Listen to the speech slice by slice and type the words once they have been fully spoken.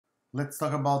Let's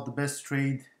talk about the best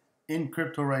trade in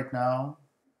crypto right now,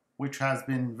 which has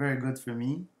been very good for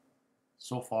me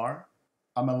so far.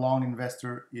 I'm a long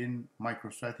investor in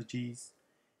Microstrategies,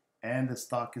 and the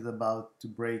stock is about to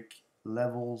break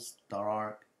levels that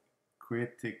are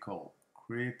critical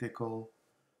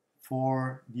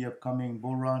for the upcoming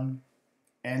bull run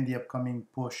and the upcoming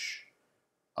push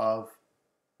of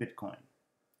Bitcoin.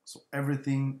 So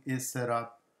everything is set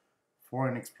up for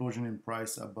an explosion in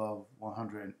price above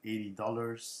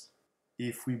 $180.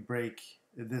 If we break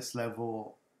this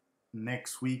level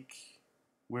next week,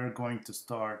 we're going to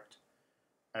start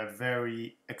a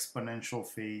very exponential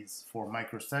phase for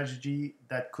MicroStrategy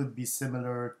that could be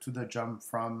similar to the jump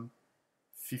from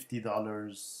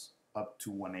 $50 up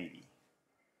to 180.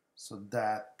 So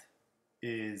that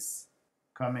is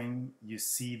coming. You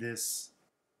see this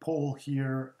pole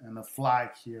here and a flag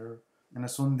here, and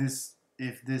as soon as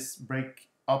if this break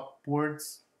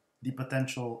upwards, the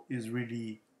potential is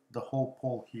really the whole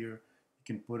pole here. You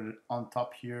can put it on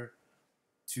top here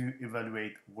to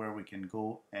evaluate where we can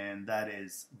go, and that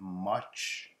is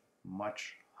much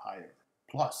higher.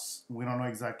 Plus, we don't know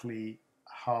exactly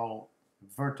how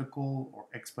vertical or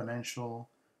exponential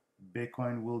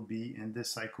Bitcoin will be in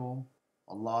this cycle.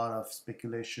 A lot of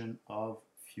speculation of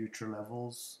future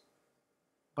levels,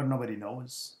 but nobody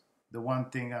knows. The one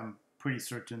thing I'm pretty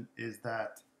certain is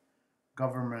that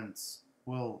governments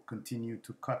will continue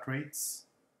to cut rates,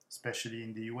 especially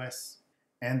in the US,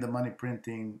 and the money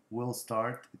printing will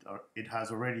start. It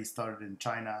has already started in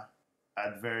China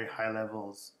at very high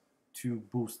levels to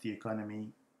boost the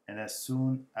economy. And as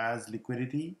soon as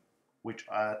liquidity, which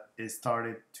is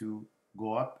started to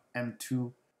go up,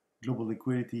 M2 global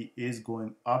liquidity is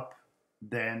going up,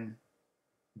 then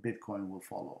Bitcoin will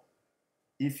follow.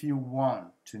 If you want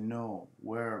to know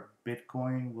where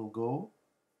Bitcoin will go,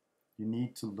 you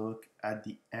need to look at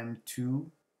the M2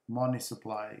 money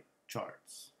supply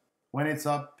charts. When it's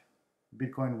up,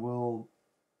 Bitcoin will,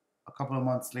 a couple of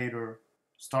months later,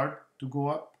 start to go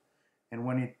up. And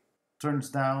when it turns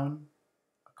down,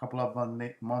 a couple of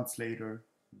months later,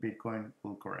 Bitcoin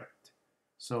will correct.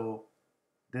 So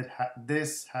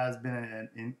this has been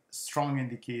a strong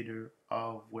indicator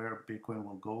of where Bitcoin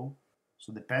will go.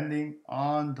 So depending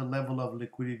on the level of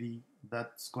liquidity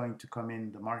that's going to come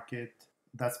in the market,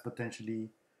 that's potentially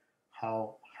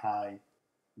how high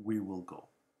we will go.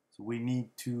 So we need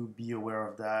to be aware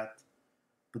of that.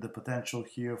 But the potential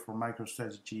here for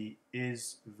MicroStrategy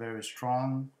is very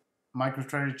strong.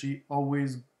 MicroStrategy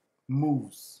always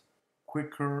moves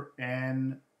quicker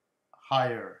and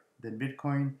higher than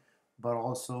Bitcoin, but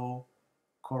also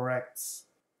corrects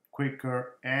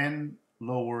quicker and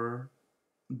lower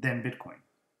than Bitcoin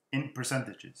in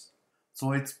percentages.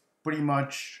 So it's pretty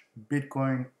much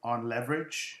Bitcoin on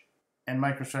leverage, and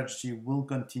MicroStrategy will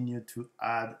continue to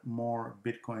add more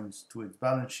Bitcoins to its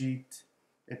balance sheet.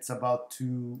 It's about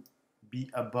to be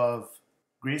above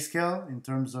Grayscale in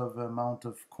terms of amount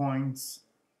of coins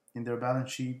in their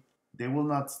balance sheet. They will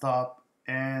not stop,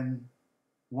 and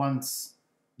once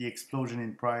the explosion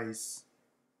in price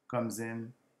comes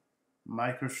in,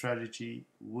 MicroStrategy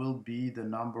will be the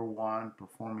number one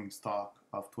performing stock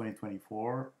of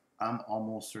 2024. I'm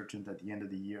almost certain that at the end of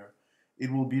the year,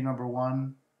 it will be number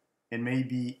one and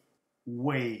maybe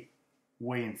way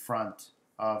in front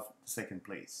of second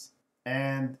place.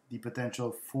 And the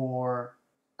potential for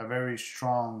a very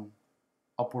strong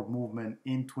upward movement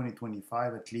in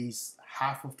 2025, at least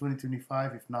half of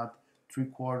 2025, if not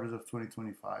 3/4 of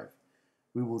 2025,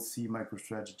 we will see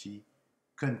MicroStrategy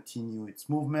continue its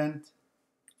movement.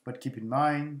 But keep in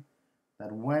mind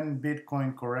that when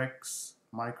Bitcoin corrects,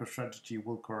 MicroStrategy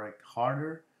will correct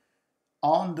harder.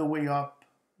 On the way up,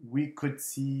 we could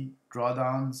see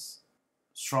drawdowns,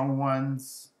 strong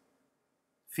ones,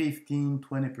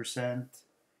 15-20%.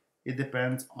 It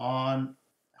depends on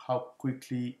how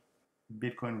quickly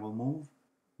Bitcoin will move.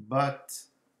 But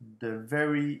the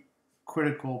very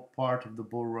critical part of the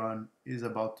bull run is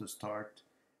about to start,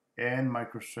 and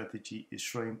MicroStrategy is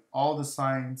showing all the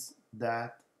signs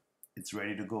that it's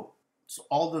ready to go. So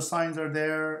all the signs are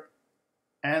there,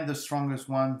 and the strongest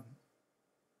one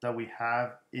that we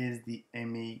have is the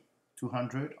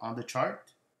MA200 on the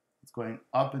chart. It's going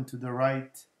up and to the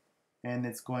right, and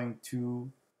it's going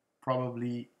to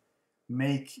probably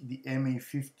make the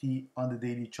MA50 on the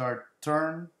daily chart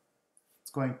turn.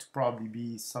 It's going to probably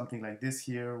be something like this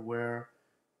here, where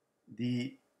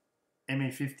the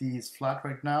MA50 is flat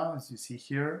right now, as you see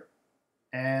here,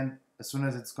 and as soon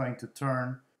as it's going to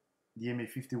turn, the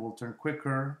MA50 will turn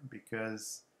quicker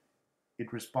because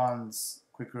it responds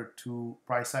quicker to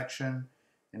price action.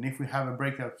 And if we have a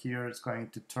breakout here, it's going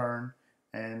to turn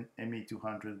and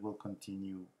MA200 will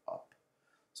continue up.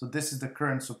 So this is the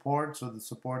current support. So the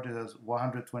support is at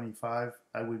 125.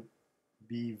 I would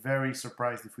be very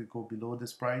surprised if we go below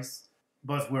this price,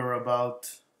 but we're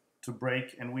about to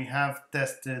break, and we have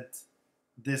tested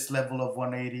this level of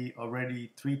 180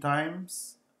 already 3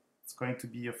 times. It's going to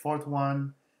be a fourth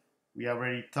one. We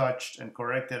already touched and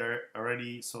corrected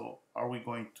already. So are we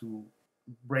going to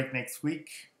break next week?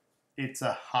 It's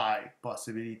a high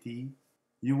possibility.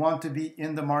 You want to be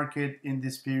in the market in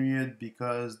this period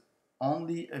because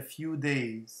only a few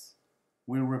days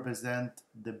will represent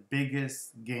the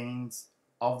biggest gains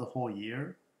of the whole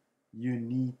year. You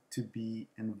need to be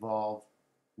involved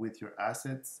with your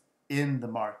assets in the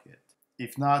market.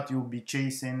 If not, you'll be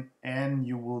chasing and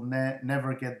you will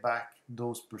never get back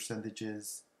those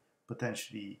percentages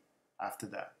potentially after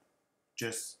that.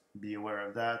 Just be aware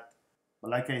of that.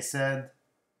 But like I said,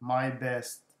 my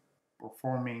best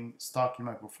performing stock in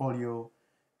my portfolio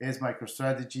is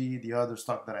Microstrategy. The other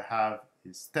stock that I have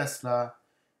is Tesla,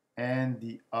 and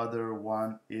the other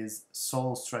one is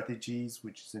Soul Strategies,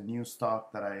 which is a new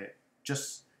stock that I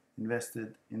just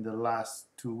invested in the last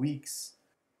 2 weeks,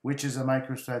 which is a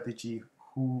MicroStrategy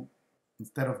who,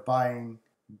 instead of buying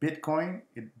Bitcoin,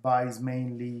 it buys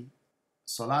mainly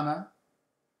Solana,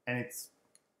 and it's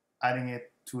adding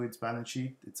it to its balance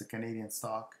sheet. It's a Canadian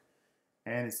stock,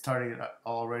 and it started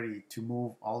already to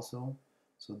move also.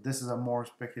 So this is a more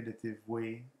speculative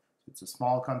way. It's a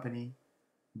small company,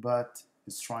 but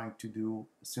it's trying to do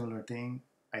a similar thing.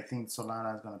 I think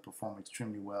Solana is going to perform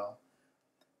extremely well.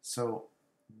 So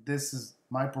this is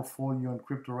my portfolio in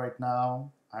crypto right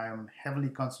now. I'm heavily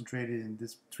concentrated in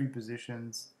these 3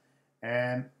 positions,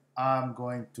 and I'm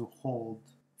going to hold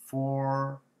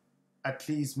for at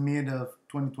least mid of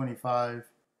 2025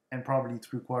 and probably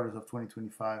 3/4 of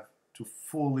 2025 to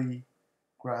fully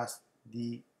grasp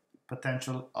the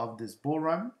potential of this bull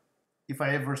run. If I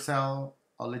ever sell,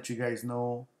 I'll let you guys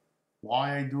know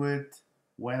why I do it,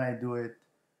 when I do it,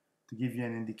 to give you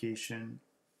an indication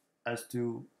as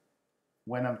to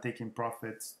when I'm taking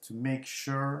profits, to make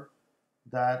sure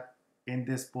that in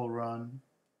this bull run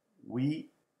we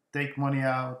take money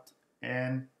out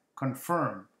and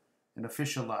confirm and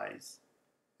officialize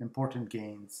important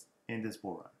gains in this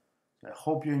bull run. So I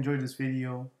hope you enjoyed this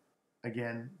video.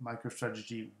 Again,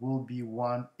 MicroStrategy will be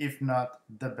one, if not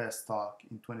the best stock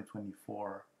in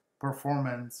 2024,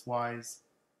 performance-wise,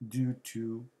 due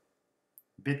to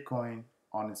Bitcoin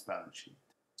on its balance sheet.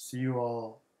 See you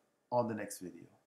all on the next video.